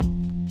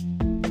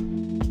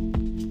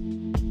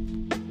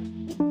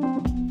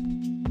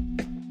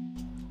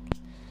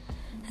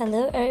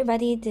Hello,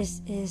 everybody.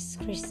 This is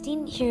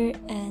Christine here,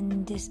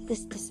 and this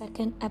is the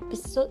second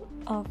episode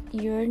of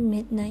Your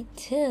Midnight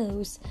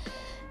Tales.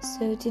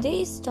 So,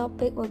 today's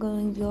topic, we're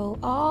going to go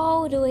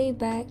all the way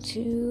back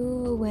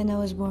to when I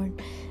was born,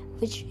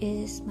 which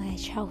is my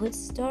childhood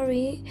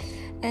story.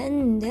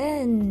 And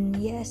then,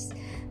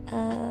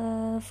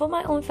 for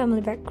my own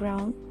family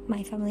background,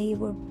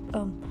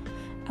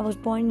 I was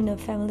born in a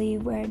family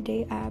where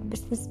they are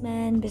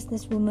businessmen,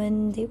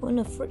 businesswomen. They own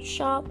a fruit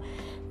shop,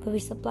 but we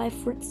supply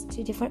fruits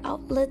to different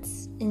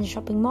outlets in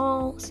shopping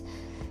malls.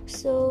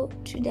 So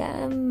to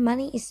them,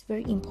 money is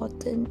very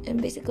important,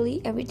 and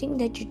basically everything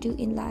that you do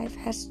in life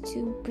has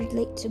to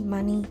relate to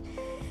money.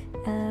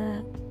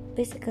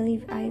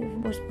 Basically, I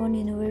was born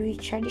in a very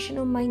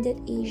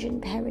traditional-minded Asian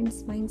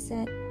parents'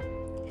 mindset,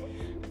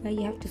 where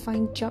you have to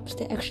find jobs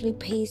that actually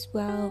pays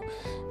well,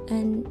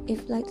 and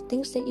if the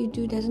things that you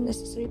do doesn't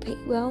necessarily pay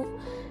well,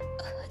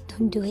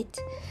 don't do it.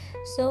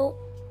 So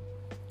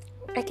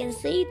I can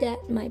say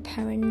that my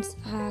parents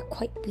are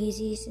quite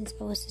busy since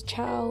I was a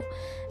child,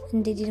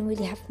 and they didn't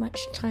really have much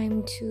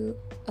time to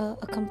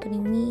accompany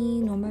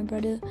me nor my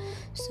brother,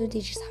 so they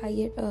just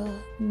hired a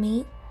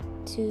maid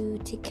to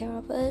take care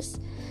of us,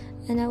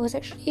 and I was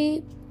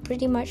actually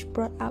pretty much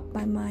brought up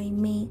by my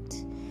maid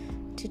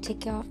to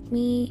take care of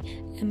me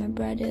and my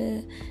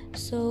brother.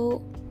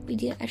 So we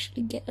didn't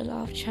actually get a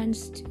lot of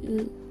chance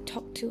to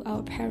talk to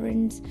our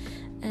parents,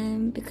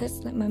 and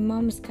because my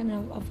mom is kind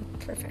of a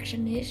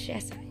perfectionist, she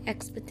has high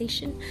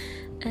expectation,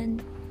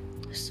 and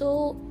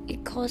so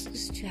it caused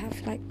us to have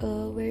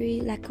a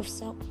very lack of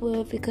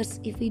self-worth,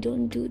 because if we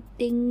don't do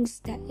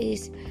things that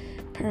is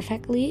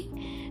perfectly,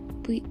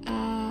 we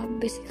are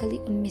basically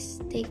a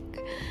mistake.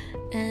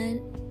 And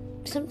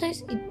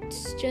sometimes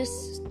it's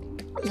just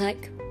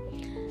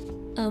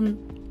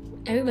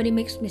everybody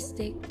makes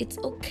mistake. It's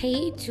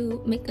okay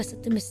to make a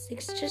certain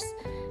mistakes, just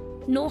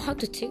know how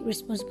to take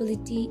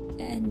responsibility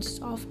and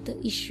solve the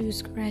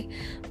issues, right?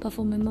 But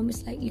for my mom,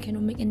 it's you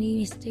cannot make any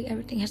mistake,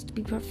 everything has to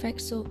be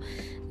perfect. So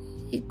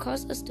it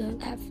caused us to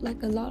have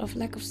a lot of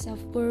lack of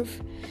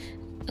self-worth.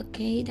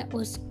 Okay, that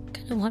was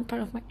kind of one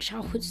part of my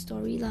childhood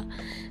story lah.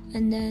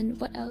 And then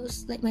what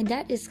else, my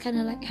dad is kind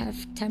of have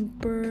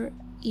temper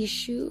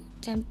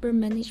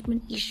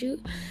management issue.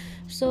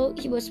 So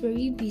he was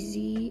very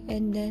busy,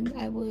 and then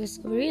I was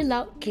a very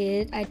loud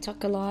kid. I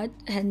talk a lot,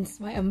 hence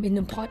why I'm in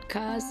the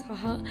podcast.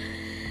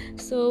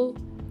 So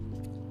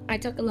I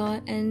talk a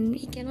lot, and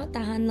he cannot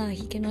tahan lah.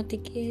 He cannot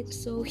take it.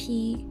 So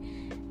he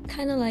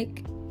kind of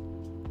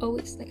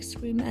always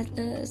scream at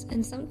us.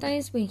 And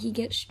sometimes when he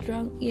gets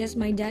drunk, yes,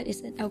 my dad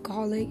is an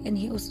alcoholic, and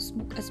he also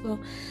smoke as well.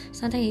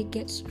 Sometimes he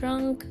gets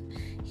drunk,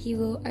 he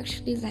will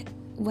actually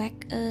whack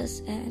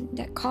us, and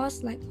that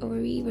caused a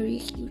very, very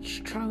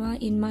huge trauma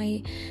in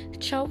my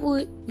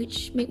childhood,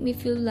 which made me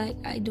feel like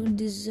I don't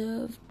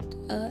deserve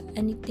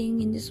anything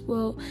in this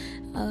world.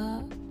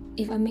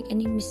 If I make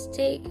any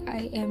mistake,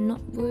 I am not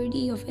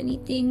worthy of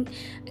anything.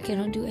 I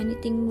cannot do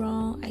anything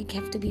wrong. I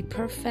have to be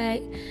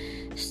perfect.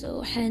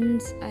 So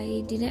hence,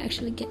 I didn't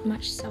actually get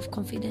much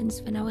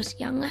self-confidence when I was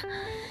young.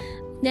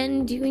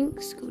 Then during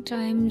school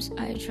times,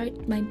 I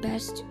tried my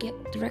best to get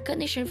the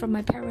recognition from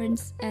my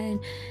parents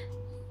and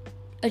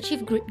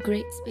achieve great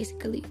grades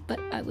basically, but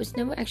I was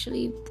never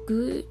actually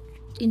good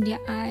in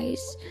their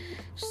eyes.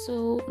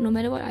 So no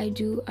matter what I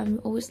do, I'm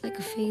always a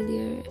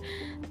failure,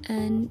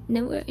 and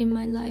never in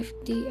my life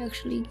they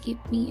actually give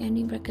me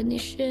any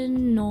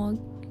recognition nor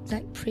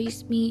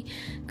praise me,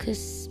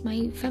 because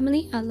my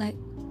family are like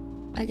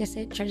I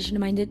said,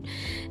 traditional minded.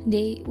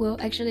 They will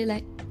actually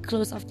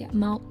close off their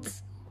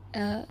mouths.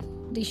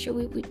 They show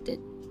it with the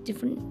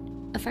different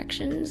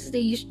affections. They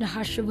use the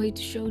harsher way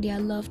to show their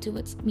love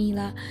towards me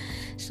lah.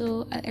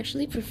 So I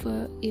actually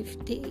prefer if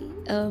they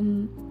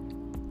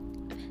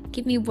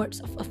give me words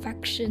of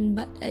affection,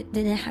 but it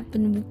didn't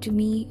happen to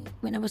me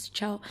when I was a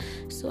child.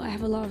 So I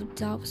have a lot of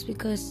doubts,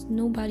 because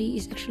nobody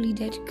is actually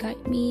there to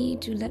guide me,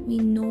 to let me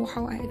know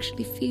how I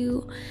actually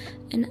feel.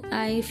 And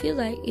I feel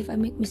if I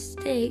make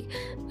mistake,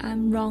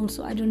 I'm wrong,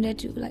 so I don't dare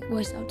to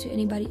voice out to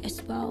anybody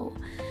as well.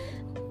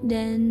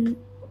 Then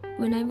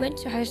when I went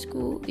to high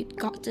school, it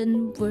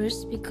gotten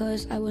worse,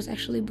 because I was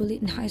actually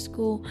bullied in high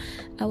school.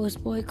 I was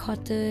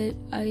boycotted.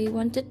 I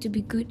wanted to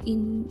be good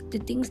in the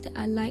things that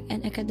I like,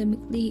 and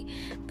academically,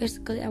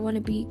 basically I want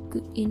to be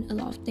good in a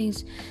lot of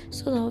things.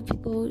 So a lot of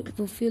people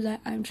will feel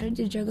I'm trying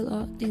to juggle a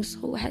lot of things,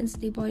 so hence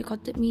they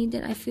boycotted me.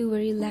 Then I feel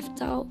very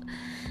left out,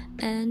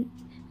 and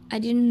I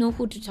didn't know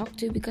who to talk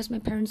to, because my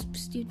parents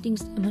still think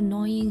I'm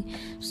annoying.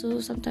 So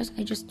sometimes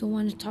I just don't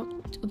want to talk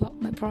about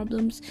my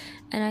problems.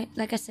 And I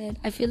said,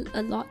 I feel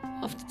a lot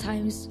of the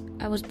times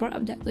I was brought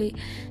up that way.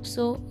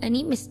 So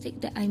any mistake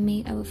that I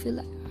made, I will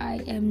feel I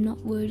am not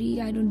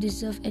worthy. I don't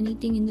deserve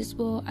anything in this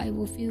world. I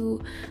will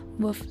feel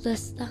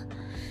worthless.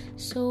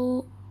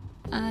 So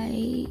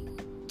I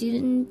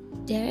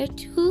didn't dare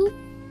to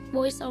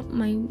voice out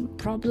my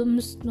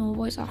problems, no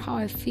voice out how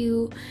I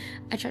feel.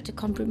 I tried to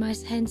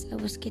compromise, hence I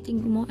was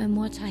getting more and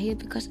more tired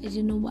because I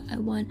didn't know what I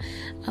want.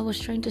 I was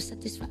trying to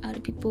satisfy other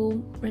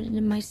people rather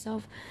than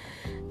myself,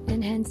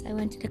 and hence I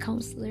went to the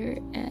counselor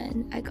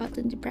and I got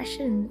in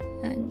depression.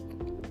 And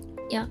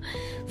yeah,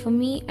 for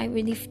me, I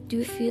really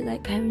do feel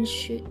like parents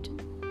should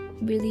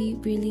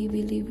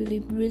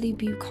really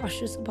be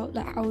cautious about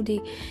like how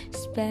they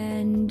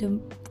spend the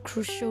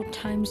crucial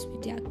times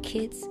with their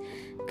kids,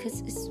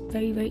 because it's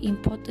very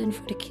important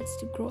for the kids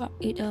to grow up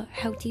with a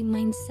healthy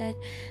mindset.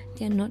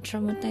 They are not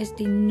traumatized.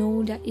 They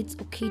know that it's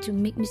okay to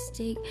make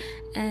mistake,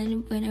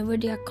 and whenever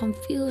they are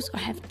confused or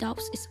have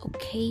doubts, it's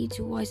okay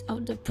to voice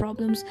out the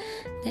problems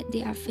that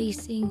they are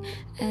facing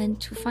and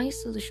to find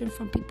solution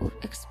from people's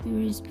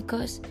experience.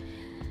 Because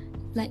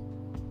like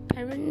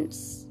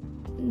parents,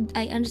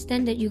 I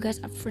understand that you guys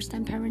are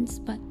first-time parents,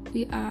 but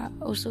we are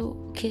also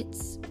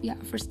kids. We are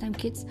first-time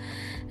kids.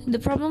 The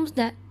problems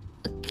that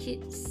a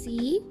kid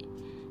see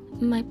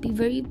might be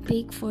very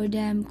big for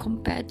them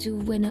compared to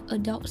when an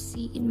adult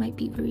see it might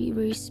be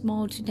very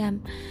small to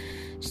them.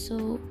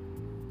 So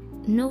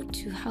note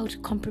to how to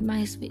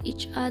compromise with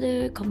each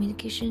other.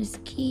 Communication is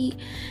key.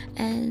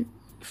 And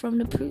from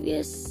the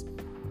previous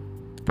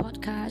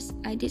podcast,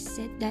 I did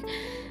said that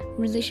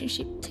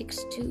relationship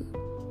takes two.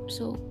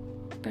 So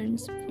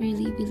parents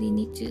really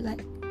need to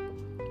like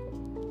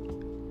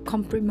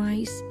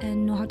compromise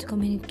and know how to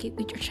communicate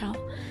with your child.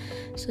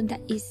 So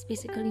that is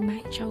basically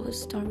my childhood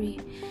story.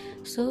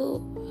 So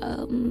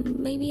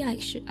maybe I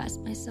should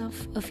ask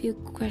myself a few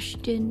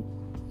questions.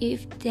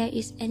 If there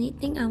is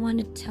anything I want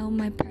to tell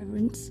my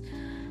parents,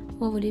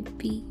 what would it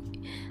be?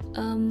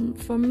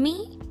 For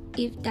me,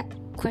 if that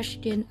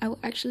question, I would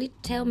actually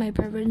tell my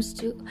parents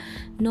to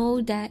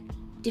know that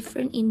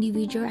different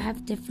individuals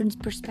have different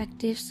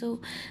perspectives,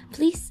 so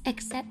please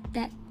accept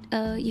that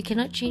you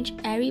cannot change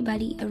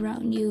everybody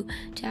around you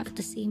to have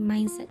the same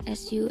mindset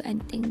as you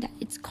and think that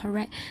it's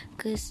correct,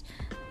 because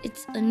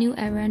it's a new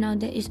era now.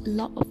 There is a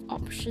lot of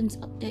options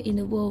out there in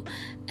the world,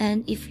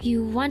 and if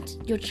you want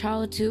your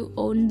child to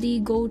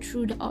only go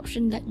through the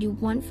option that you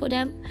want for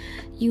them,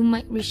 you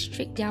might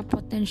restrict their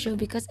potential,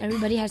 because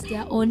everybody has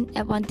their own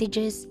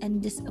advantages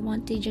and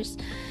disadvantages.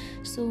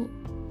 So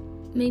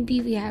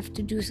maybe we have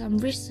to do some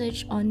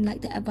research on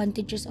like the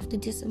advantages of the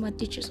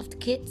disadvantages of the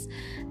kids,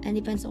 and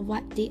depends on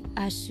what they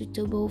are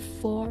suitable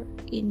for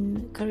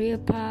in career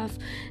path,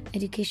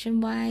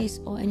 education wise,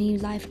 or any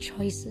life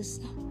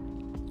choices.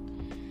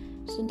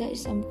 So that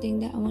is something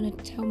that I want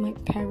to tell my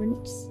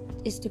parents,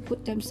 is to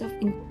put themselves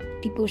in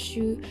people's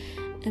shoes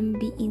and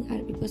be in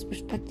other people's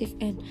perspective,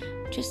 and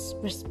just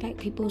respect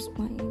people's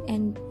mind,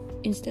 and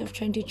instead of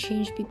trying to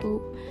change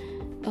people,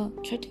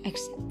 try to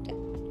accept that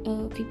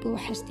people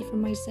has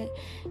different mindset.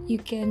 You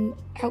can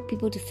help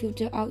people to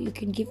filter out, you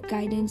can give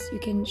guidance, you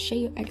can share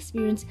your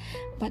experience,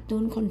 but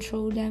don't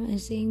control them and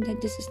saying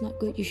that this is not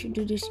good, you should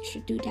do this, you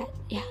should do that.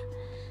 Yeah,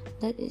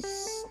 that is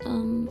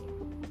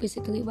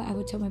basically what I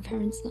would tell my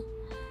parents now.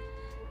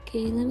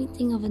 Okay, let me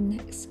think of a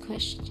next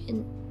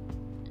question.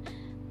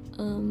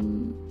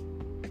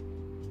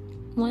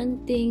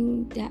 One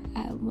thing that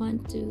I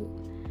want to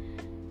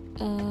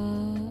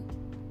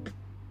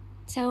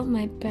tell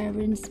my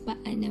parents but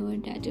I never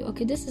dare to.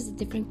 Okay, this is a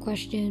different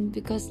question,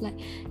 because like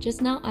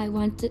just now I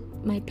wanted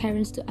my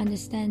parents to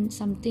understand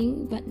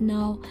something, but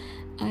now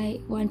I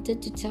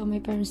wanted to tell my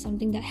parents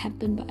something that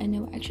happened but I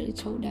never actually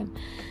told them.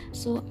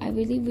 So I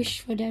really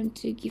wish for them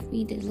to give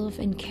me the love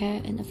and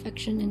care and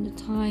affection and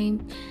the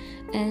time.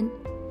 And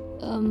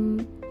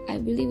I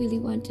really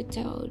want to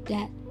tell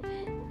that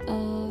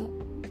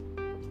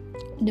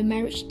the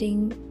marriage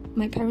thing,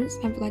 my parents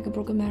have like a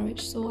broken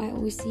marriage, so I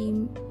always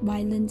see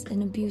violence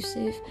and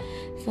abusive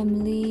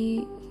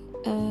family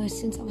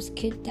since I was a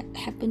kid. That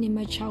happened in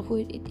my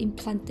childhood. It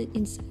implanted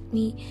inside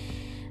me,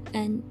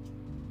 and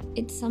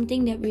it's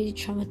something that really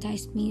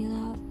traumatized me.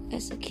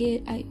 As a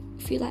kid, I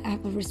feel like I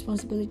have a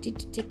responsibility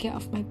to take care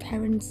of my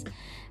parents,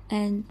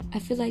 and I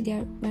feel like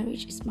their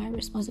marriage is my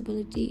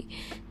responsibility,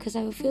 because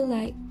I feel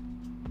like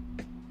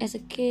as a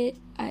kid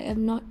I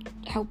am not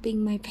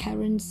helping my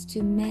parents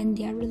to mend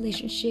their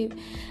relationship.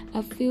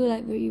 I feel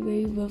like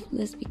very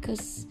worthless,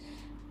 because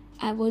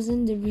I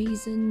wasn't the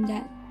reason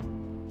that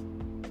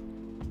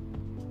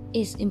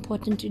is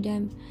important to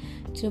them,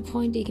 to the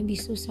point they can be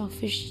so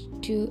selfish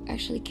to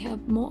actually care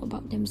more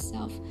about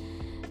themselves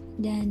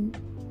than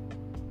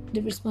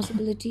the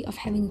responsibility of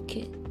having a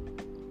kid.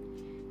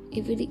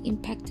 It really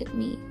impacted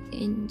me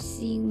in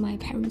seeing my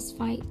parents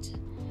fight,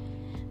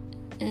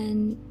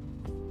 and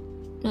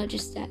not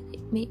just that,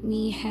 it made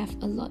me have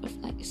a lot of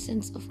like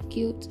sense of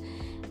guilt.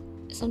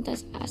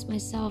 Sometimes I ask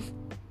myself,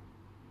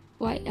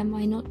 why am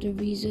I not the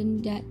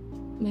reason that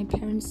my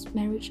parents'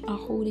 marriage are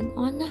holding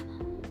on?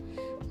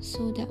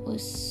 So that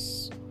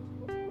was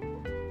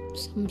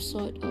some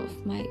sort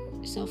of my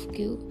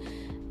self-guilt,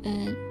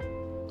 and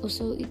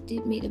also it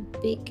did make a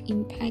big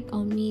impact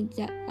on me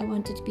that I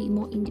wanted to be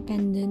more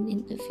independent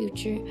in the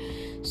future.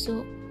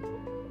 So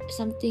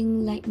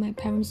something like my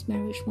parents'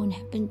 marriage won't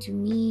happen to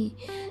me.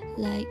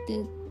 Like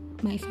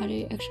my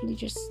father actually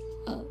just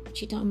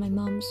cheat on my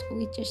mom, so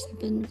it just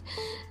happened.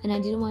 And I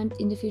didn't want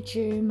in the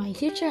future my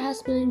future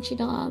husband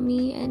cheat on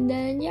me, and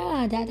then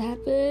that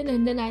happened,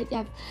 and then I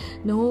have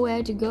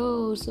nowhere to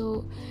go.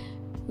 So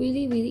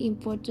really, really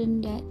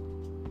important that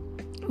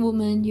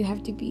woman, you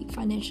have to be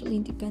financially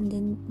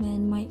independent.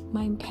 Man,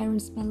 my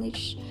parents'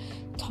 marriage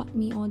taught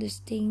me all these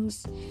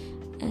things.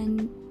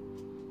 And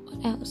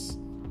what else?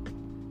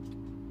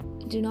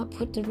 Do not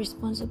put the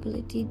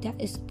responsibility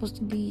that is supposed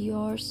to be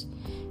yours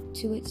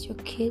towards your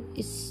kid.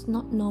 It's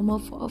not normal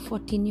for a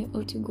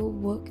 14-year-old to go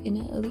work in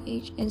an early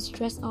age and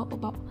stress out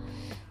about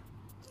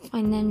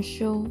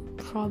financial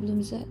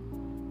problems at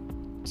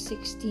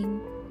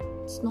 16.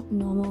 It's not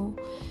normal.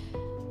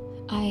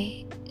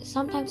 I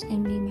sometimes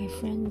envy my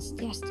friends.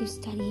 They are still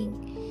studying,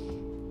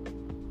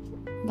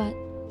 but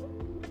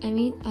I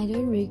mean, I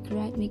don't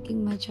regret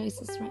making my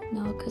choices right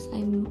now because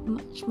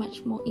I'm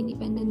much more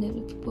independent than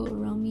the people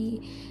around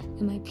me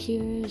and my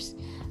peers.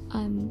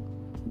 I'm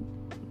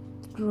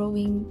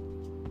growing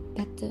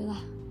better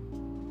lah.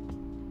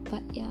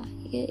 But yeah,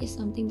 it is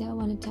something that I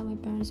want to tell my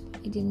parents, but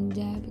I didn't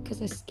dare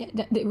because I scared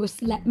that they will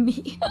slap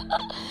me.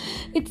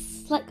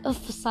 It's like a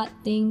facade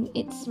thing.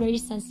 It's very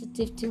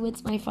sensitive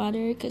towards my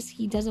father because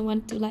he doesn't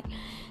want to like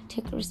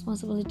take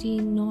responsibility,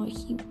 nor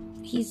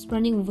he's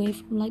running away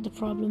from like the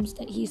problems,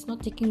 that he's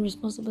not taking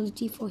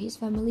responsibility for his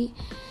family.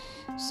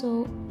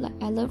 So like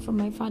I learned from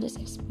my father's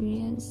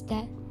experience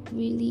that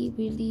really,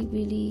 really,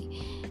 really,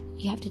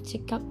 you have to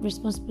take up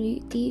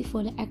responsibility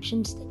for the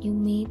actions that you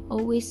made.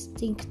 Always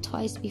think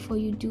twice before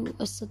you do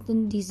a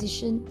certain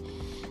decision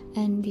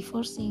and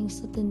before saying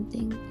certain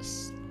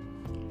things.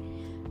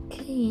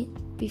 Okay,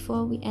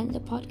 before we end the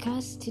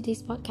podcast,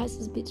 today's podcast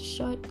is a bit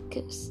short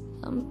because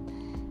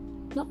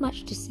not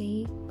much to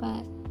say,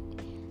 but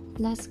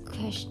last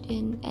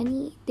question,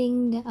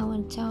 anything that I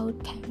want to tell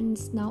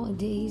parents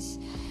nowadays?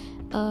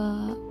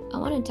 I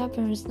want to tell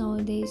parents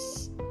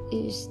nowadays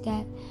is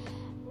that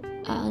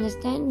I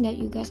understand that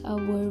you guys are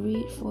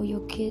worried for your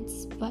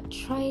kids, but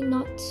try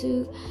not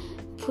to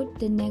put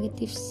the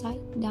negative side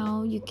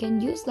down. You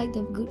can use like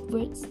the good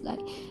words, like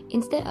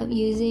instead of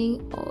using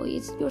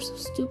you're so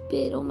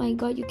stupid, oh my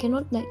god, you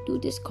cannot like do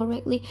this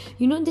correctly,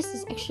 this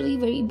is actually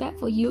very bad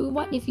for you,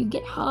 what if you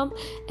get harmed,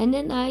 and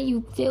then you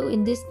fail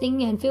in this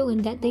thing and fail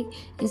in that thing.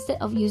 Instead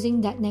of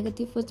using that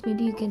negative words,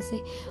 maybe you can say,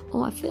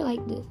 I feel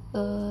like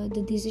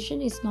the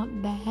decision is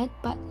not bad,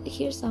 but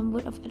here's some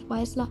word of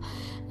advice lah.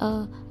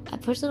 I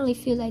personally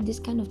feel like this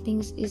kind of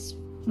things is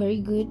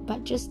very good,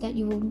 but just that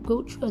you will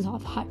go through a lot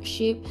of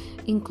hardship,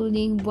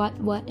 including what,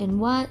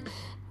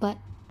 but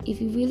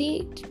if you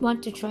really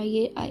want to try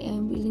it, I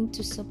am willing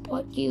to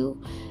support you.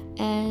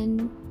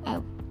 And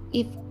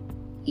if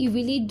you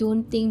really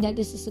don't think that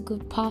this is a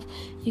good path,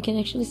 you can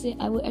actually say,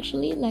 I would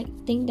actually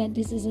think that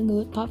this isn't a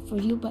good path for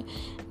you, but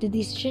the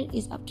decision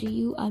is up to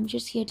you. I'm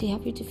just here to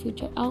help you to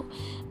filter out.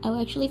 I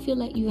will actually feel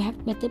like you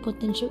have better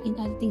potential in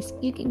other things.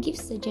 You can give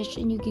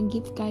suggestion, you can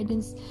give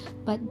guidance,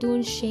 but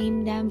don't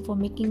shame them for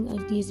making a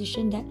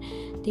decision that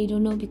they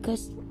don't know,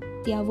 because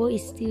their world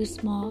is still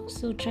small.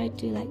 So try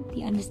to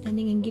be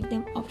understanding and give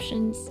them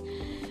options,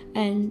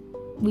 and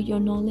with your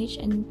knowledge,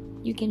 and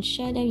you can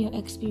share them your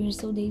experience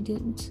so they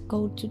don't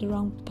go to the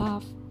wrong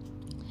path.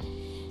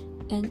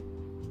 And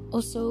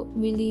also,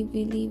 really,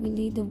 really,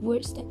 really, the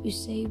words that you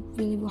say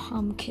really will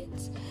harm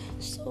kids.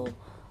 So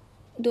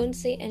don't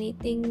say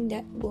anything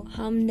that will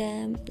harm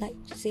them, like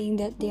saying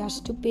that they are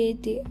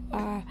stupid, they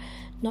are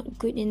not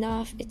good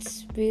enough.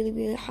 It's really,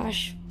 really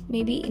harsh.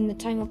 Maybe in the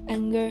time of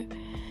anger,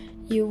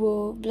 you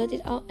will blurt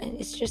it out and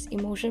it's just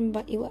emotion,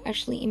 but it will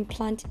actually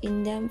implant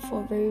in them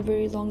for a very,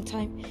 very long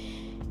time.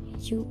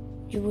 You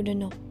wouldn't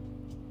know.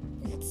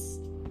 It's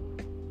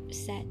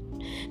sad.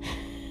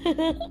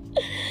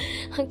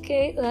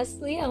 Okay,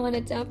 lastly, I want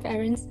to tell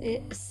parents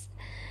is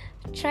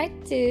try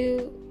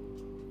to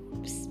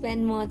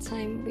spend more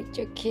time with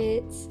your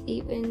kids,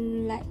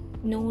 even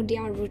know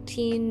their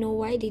routine, know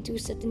why they do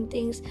certain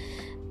things.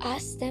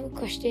 Ask them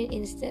questions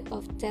instead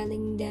of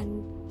telling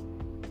them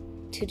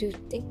to do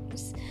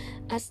things.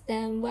 Ask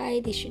them why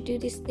they should do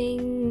this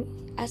thing.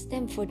 Ask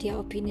them for their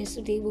opinion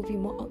so they will be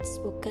more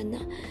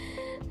outspoken.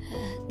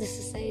 The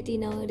society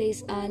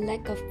nowadays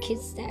lack of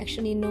kids that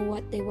actually know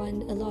what they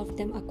want. A lot of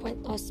them are quite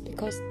lost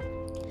because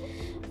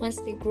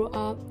once they grow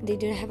up, they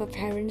don't have a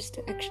parents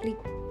to actually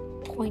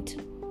point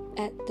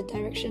at the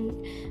direction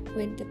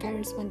when the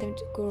parents want them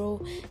to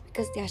grow,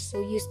 because they are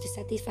so used to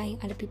satisfying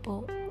other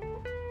people.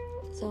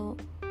 So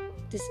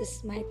this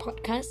is my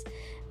podcast,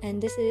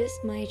 and this is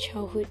my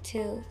childhood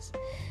tales.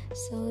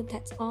 So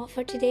that's all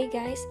for today,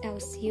 guys. I'll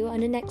see you on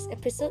the next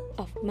episode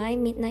of my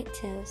Midnight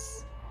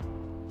Tales.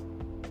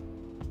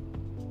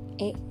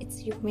 Hey,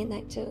 it's your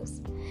Midnight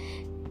Tales,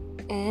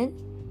 and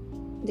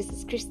this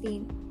is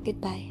Christine.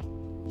 Goodbye.